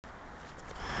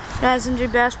Guys,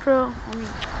 Nj Bass Pro.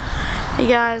 Hey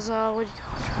guys, what do you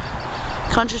call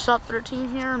it? Country Stop 13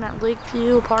 here. I'm at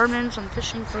Lakeview Apartments. I'm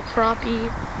fishing for crappie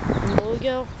and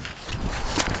bluegill.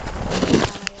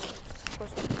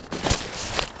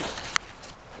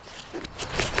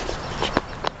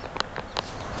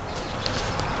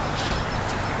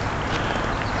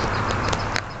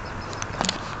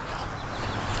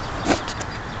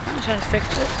 I'm trying to fix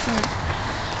it.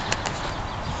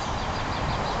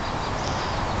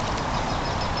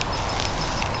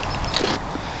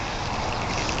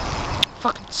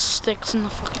 Fucking sticks in the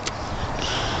fucking...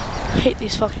 I hate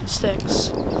these fucking sticks.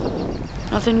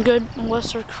 Nothing good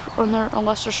unless they're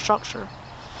structure.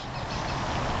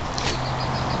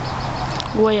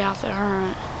 Way out there,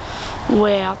 alright.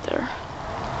 Way out there.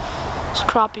 These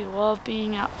crappie love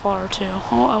being out far too.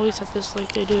 Well, at least at this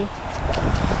lake they do.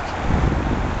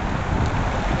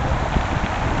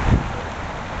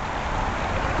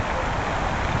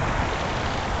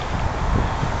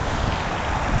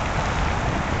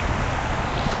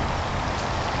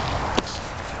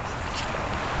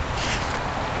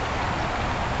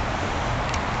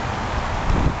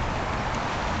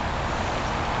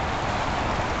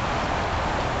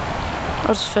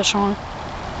 There's a fish on.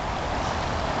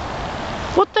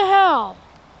 What the hell?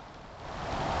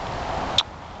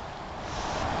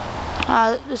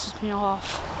 This is me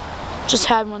off. Just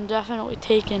had one definitely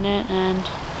taking it, and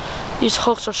these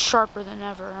hooks are sharper than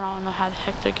ever. I don't know how the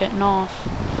heck they're getting off.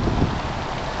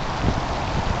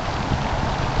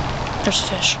 There's a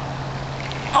fish.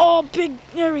 Oh, big,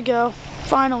 there we go.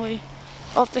 Finally.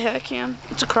 Off the head cam.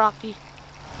 It's a crappie.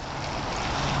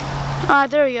 Alright,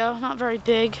 there we go. Not very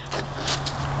big.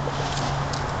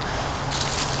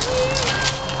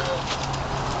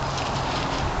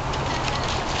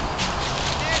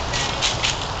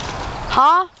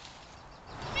 Huh?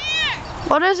 Come here.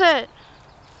 What is it?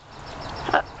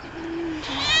 Can I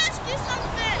ask you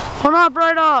something? Hold up,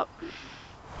 right up.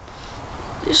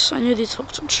 I knew these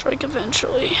hooks would strike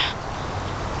eventually.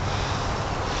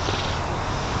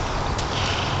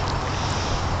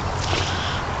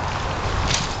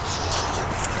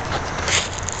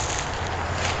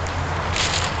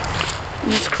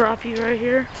 And this crappie right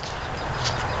here.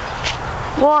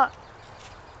 What?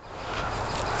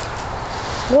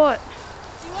 What?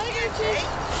 You want to go chase?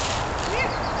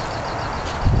 Here.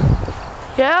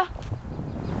 Yeah?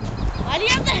 Why do you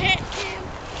have the head cam?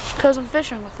 Because I'm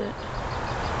fishing with it. Do you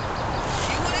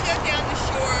want to go down the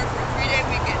shore for a 3-day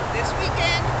weekend? This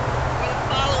weekend or the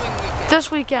following weekend? This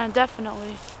weekend,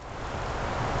 definitely.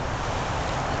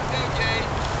 Go, Jay.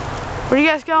 Where are you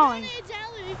guys going?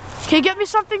 Can you get me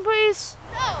something, please?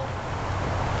 No.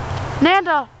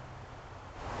 Nanda,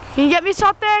 can you get me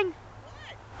something?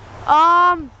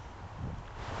 What?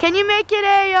 Can you make it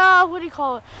a, what do you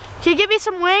call it? Can you get me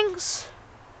some wings?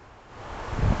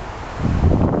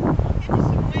 I'll get you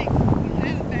some wings. You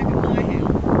have it back at my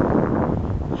house.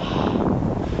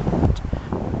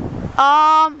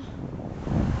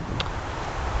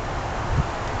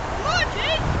 Come on,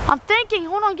 Jake. I'm thinking,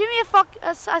 hold on, give me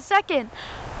a second.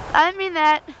 I didn't mean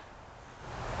that.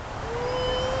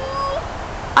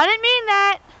 I didn't mean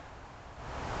that.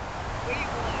 What do you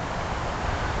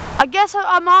want? I guess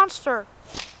a monster.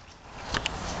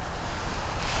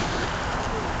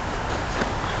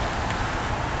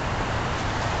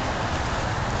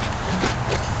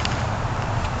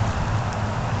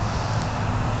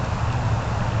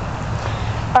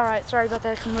 Alright, sorry about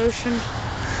that commotion.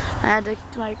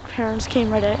 My parents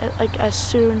came right at, like, as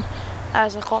soon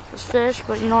as I caught this fish,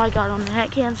 but you know I got it on the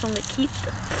head cam, so I'm gonna keep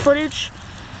the footage.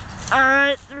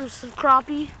 Alright, there's some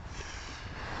crappie.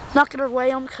 Not gonna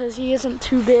weigh him because he isn't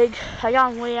too big. I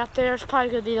got him way out there. It's probably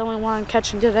gonna be the only one I'm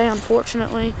catching today,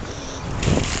 unfortunately.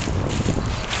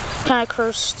 Kinda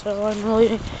cursed, so I'm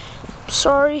really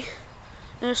sorry.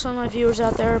 And there's some of my viewers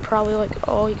out there are probably like,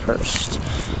 oh, he cursed.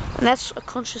 And that's a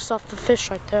country stuff to fish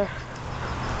right there.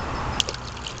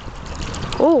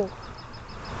 Oh.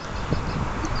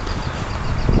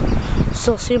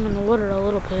 Still see him in the water a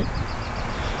little bit.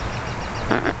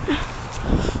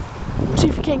 See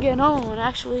if we can't get another one.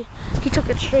 Actually, he took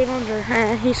it straight under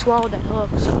and he swallowed that hook,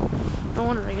 so no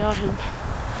wonder I got him.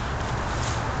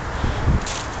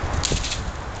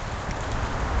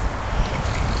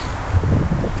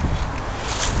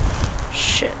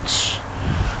 Shit.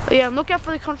 But yeah, I'm looking out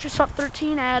for the Country Stop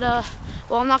 13 at,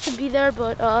 well, I'm not going to be there,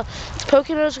 but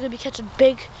Poconos are going to be catching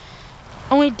big.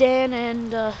 Only Dan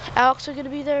and Alex are going to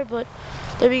be there, but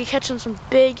they'll be catching some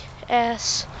big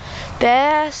ass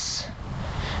bass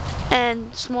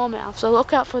and smallmouth, so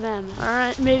look out for them.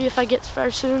 Alright, maybe if I get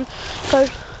very soon, because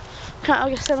like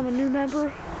I said, I'm a new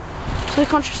member to the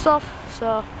country stuff,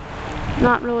 so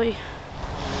not really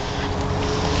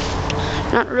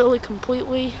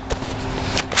completely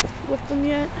with them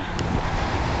yet.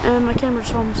 And my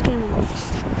camera's almost came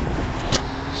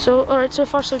off. So, alright, so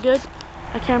far so good.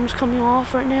 My camera's coming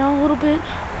off right now a little bit.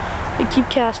 We keep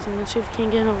casting and see if we can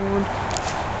get another one.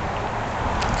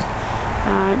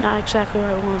 Not exactly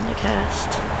where I wanted to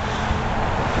cast.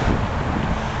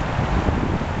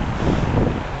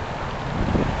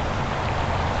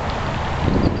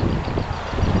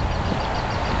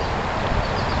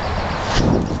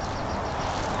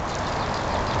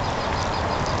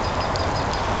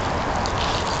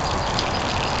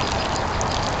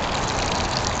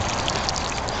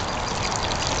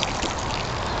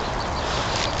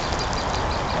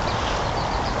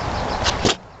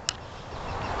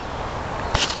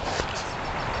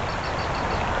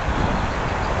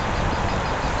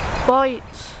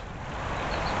 Bites.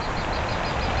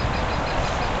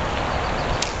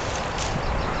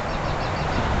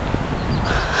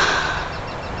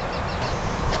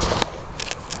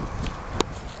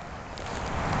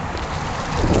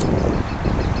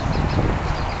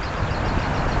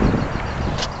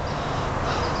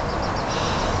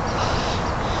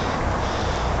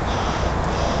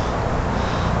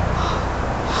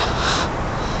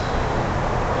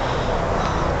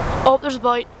 Oh, there's a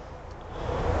bite.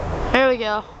 There we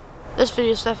go. This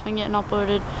video is definitely getting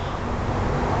uploaded.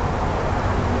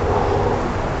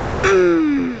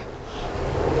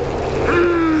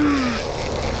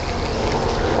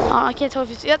 I can't tell if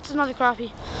you see. That's another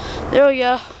crappie. There we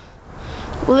go.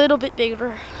 A little bit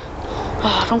bigger.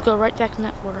 Oh, don't go right back in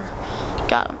that water.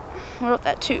 Got him. What about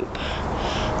that tube?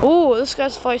 Oh, this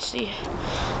guy's feisty.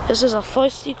 This is a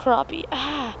feisty crappie.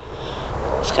 Ah,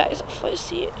 this guy's a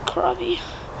feisty crappie.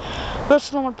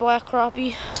 That's another black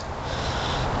crappie.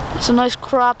 It's a nice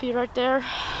crappie right there.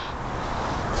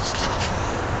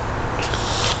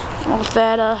 With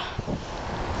that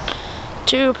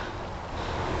tube.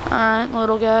 Alright,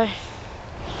 little guy.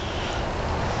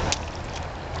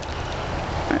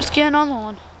 Let's get another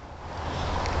one.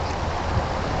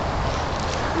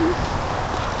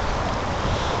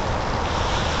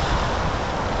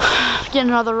 Get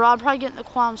another rod. Probably getting the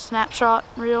Quam snapshot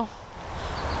reel.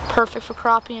 Perfect for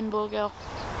crappie and bluegill.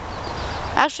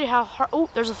 Actually, how hard? Oh,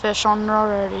 there's a fish on there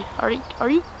already. Are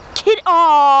you kidding?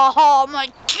 Oh my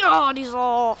God, he's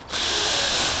off.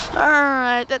 All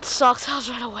right, that sucks. I was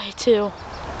right away too.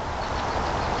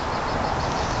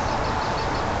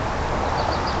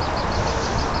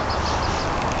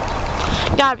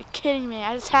 You gotta be kidding me!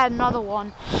 I just had another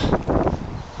one.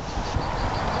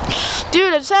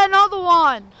 Dude, I just had another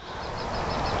one.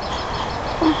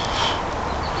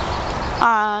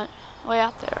 Way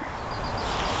out there.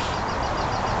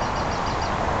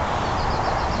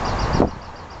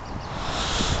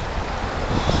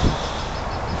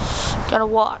 Gotta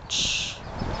watch.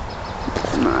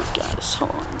 Alright guys,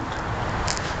 hold on.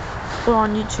 Hold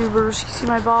on, YouTubers. You see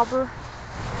my bobber?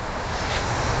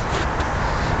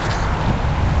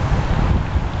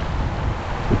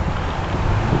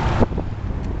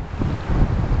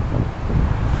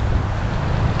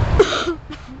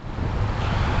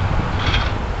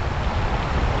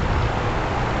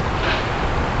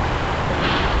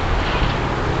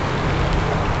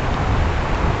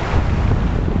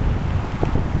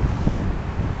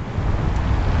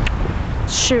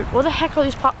 Shoot, what the heck are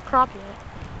these crappie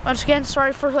at? Once again,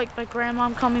 sorry for like my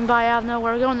grandmom coming by out of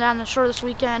nowhere. We're going down the shore this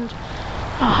weekend.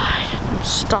 Oh, I'm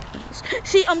stuck in this.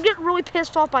 See, I'm getting really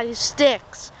pissed off by these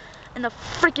sticks in the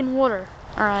freaking water.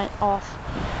 Alright, off.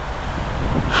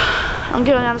 I'm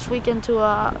going down this weekend to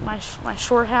my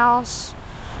shore house.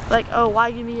 Like, oh, why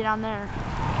you be down there?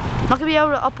 I'm not gonna be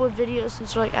able to upload videos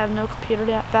since like I have no computer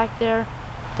back there,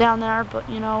 down there. But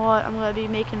you know what? I'm gonna be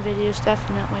making videos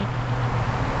definitely.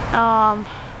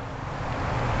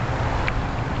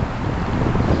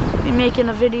 Be making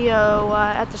a video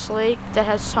at this lake that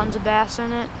has tons of bass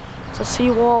in it. It's a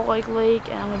seawall lake,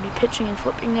 and I'm gonna be pitching and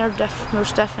flipping there,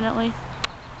 most definitely.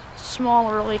 It's a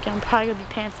smaller lake, and I'm probably gonna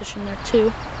be pan fishing there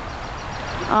too.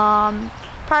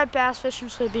 Probably bass fishing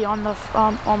is gonna be on the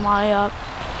on my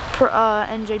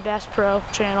NJ Bass Pro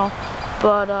channel,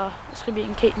 but it's gonna be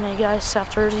in Cape May, guys,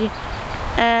 South Jersey,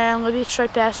 and I'm gonna be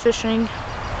striped bass fishing.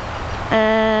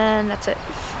 And that's it.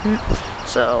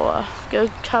 So, go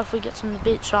hopefully get some of the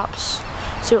bait shops,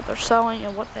 see what they're selling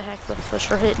and what the heck the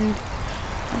fish are hitting.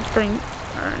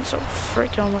 And so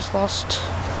freaking almost lost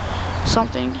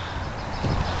something.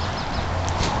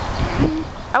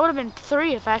 I would have been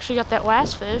 3 if I actually got that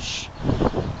last fish.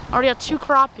 I already got 2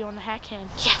 crappie on the hack hand.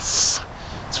 Yes!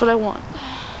 That's what I want.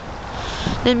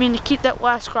 Didn't mean to keep that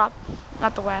last not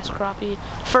the last crappie.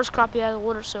 First crappie out of the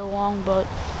water so long, but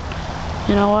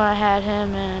You know what? I had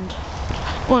him, and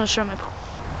I want to show my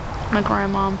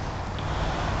grandmom.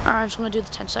 Alright, I'm just gonna do the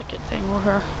 10-second thing with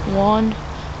her. 1,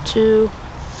 2,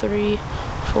 3,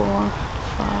 4,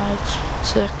 5,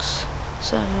 6,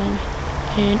 7,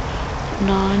 8,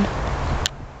 9,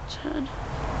 10.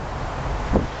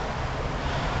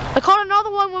 I caught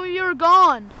another one when you were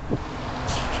gone.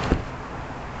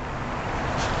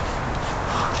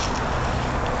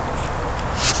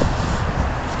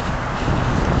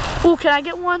 Ooh, can I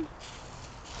get one?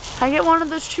 Can I get one of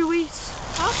those chewies?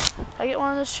 Huh? Can I get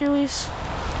one of those chewies?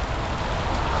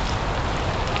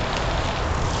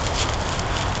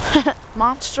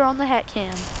 Monster on the hat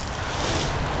cam.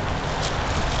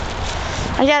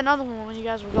 I got another one when you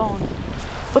guys were gone.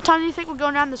 What time do you think we're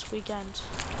going down this weekend?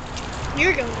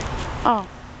 You're going there. Oh.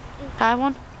 Can I have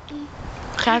one? Can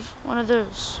I have one of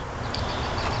those?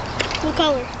 What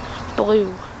color?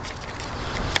 Blue.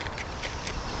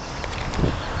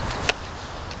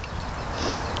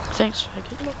 Thanks,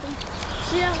 faggot. Welcome.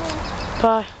 See ya.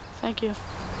 Bye. Thank you.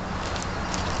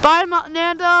 Bye,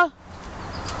 Nanda.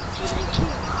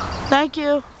 Thank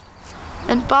you.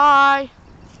 And bye.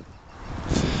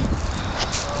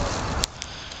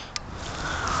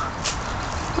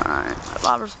 Alright, my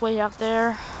bobber's way out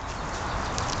there.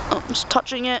 Oh, I'm just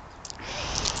touching it.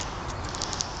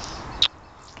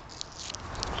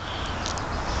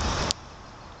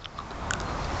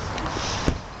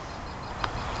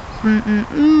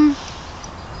 Mm.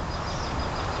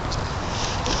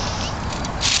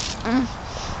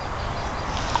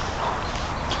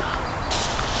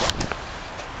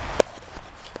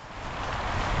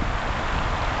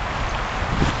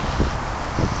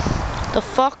 The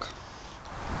fuck?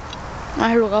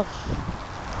 Alright, here we go.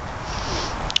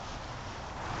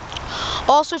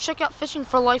 Also, check out Fishing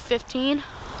for Life 15.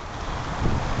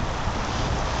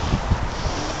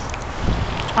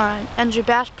 Alright, NJ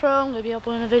Bass Pro. I'm going to be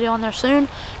uploading a video on there soon.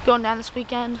 Going down this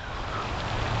weekend.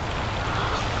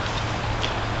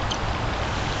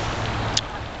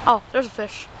 Oh, there's a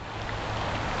fish.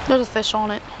 There's a fish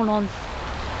on it. Hold on.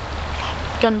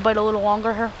 Gonna bite a little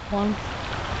longer here. One.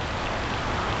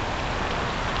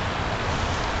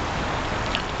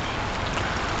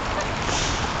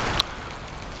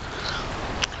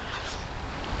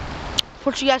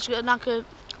 Which you guys are not good.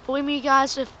 Believe me,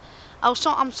 guys, if I'm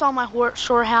selling my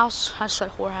shore house. I said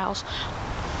whorehouse.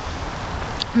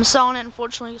 I'm selling it.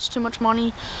 Unfortunately, it's too much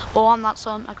money. Well, I'm not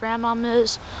selling. My grandmom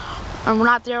is, and we're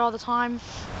not there all the time.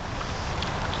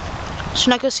 So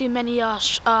you're not gonna see many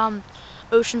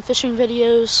ocean fishing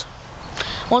videos.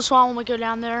 Once in a while, when we go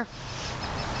down there,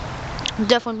 I'm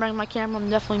definitely bringing my camera. I'm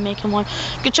definitely making one.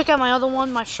 You can check out my other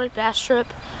one, my straight bass trip,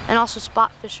 and also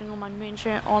spot fishing on my main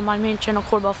channel,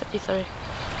 Corbell 53.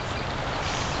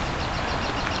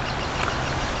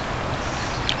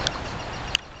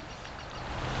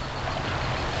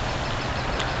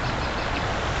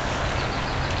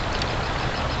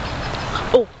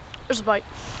 Oh, there's a bite.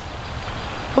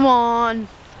 Come on,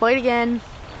 bite again.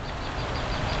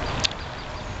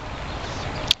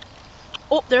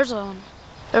 Oh, there's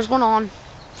one on.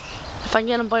 If I can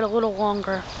get him bite a little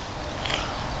longer.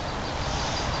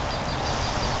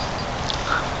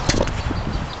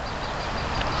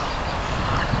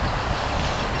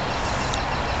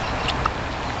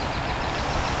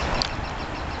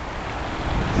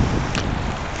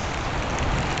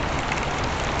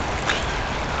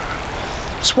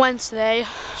 It's Wednesday.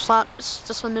 It's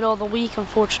just the middle of the week,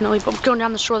 unfortunately, but we're going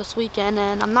down the shore this weekend,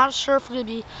 and I'm not sure if we're going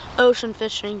to be ocean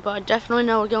fishing, but I definitely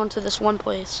know we're going to this one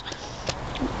place.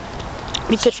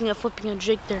 Be fishing and flipping a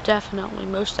jig there, definitely,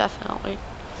 most definitely.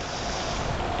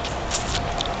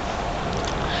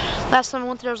 Last time I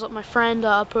went there was with my friend,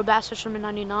 Pro Bass Fisherman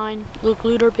 99, Luke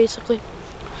Luter, basically.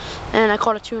 And I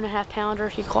caught a 2.5 pounder.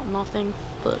 He caught nothing,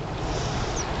 but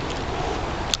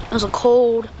it was a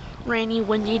cold, rainy,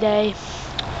 windy day.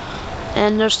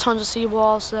 And there's tons of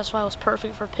seawalls, so that's why it was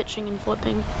perfect for pitching and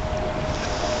flipping.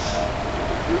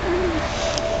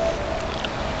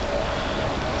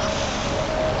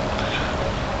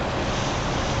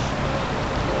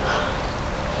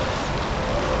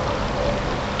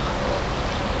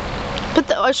 But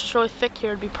the ice is really thick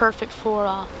here. It'd be perfect for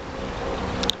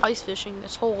ice fishing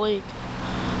this whole lake.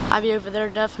 I'd be over there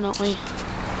definitely.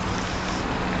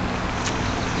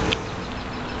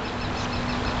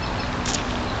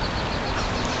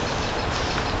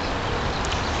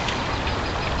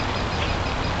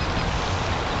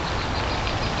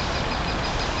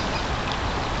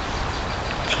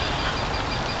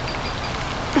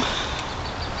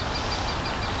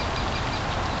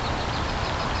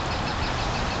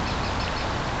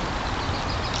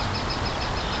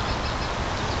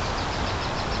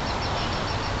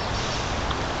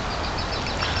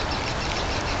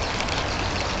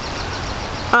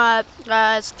 Guys,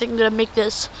 I think I'm gonna make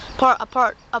this a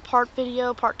part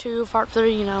video, part 2, part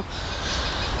 3, you know.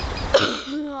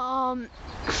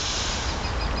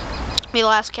 The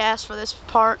last cast for this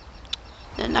part.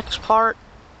 The next part,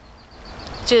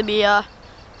 it's gonna be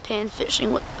pan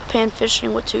fishing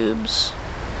with tubes,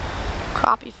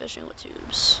 crappie fishing with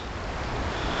tubes.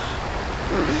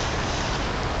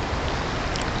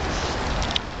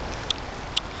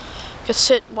 Gonna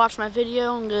sit, watch my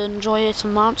video. I'm gonna enjoy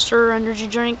some Monster energy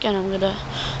drink, and then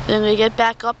I'm gonna get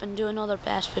back up and do another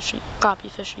bass fishing, crappie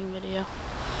fishing video.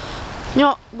 You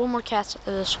know, one more cast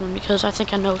after this one because I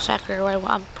think I know exactly where I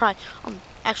want. I'm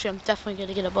definitely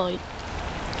gonna get a bite.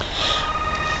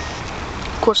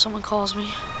 Of course, someone calls me.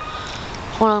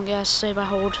 Hold on, guys. Save my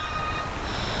hold.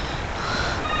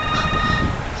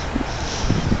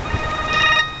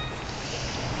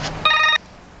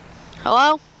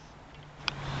 Hello?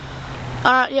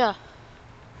 Alright, yeah.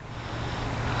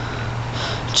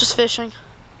 Just fishing.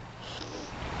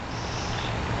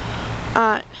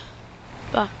 Alright.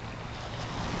 Bye.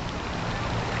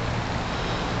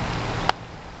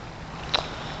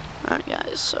 Alright,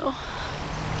 guys, so.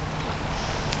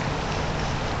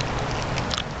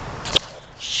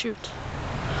 Shoot.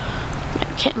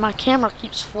 My camera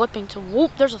keeps flipping to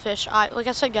whoop, there's a fish. Like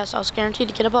I said, guys, I was guaranteed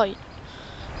to get a bite.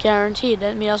 Guaranteed. That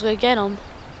didn't mean I was gonna get him.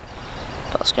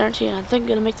 But I was guaranteed. I think I'm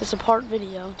gonna make this a part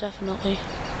video, definitely.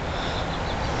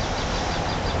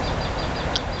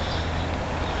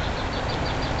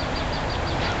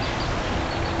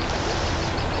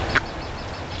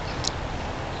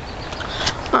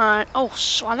 Alright. Oh,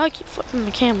 I know I keep flipping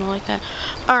the camera like that.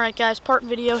 Alright, guys, part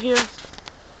video here.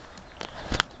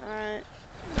 Alright.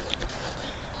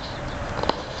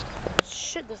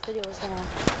 Shit, this video is long.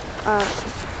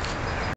 Alright.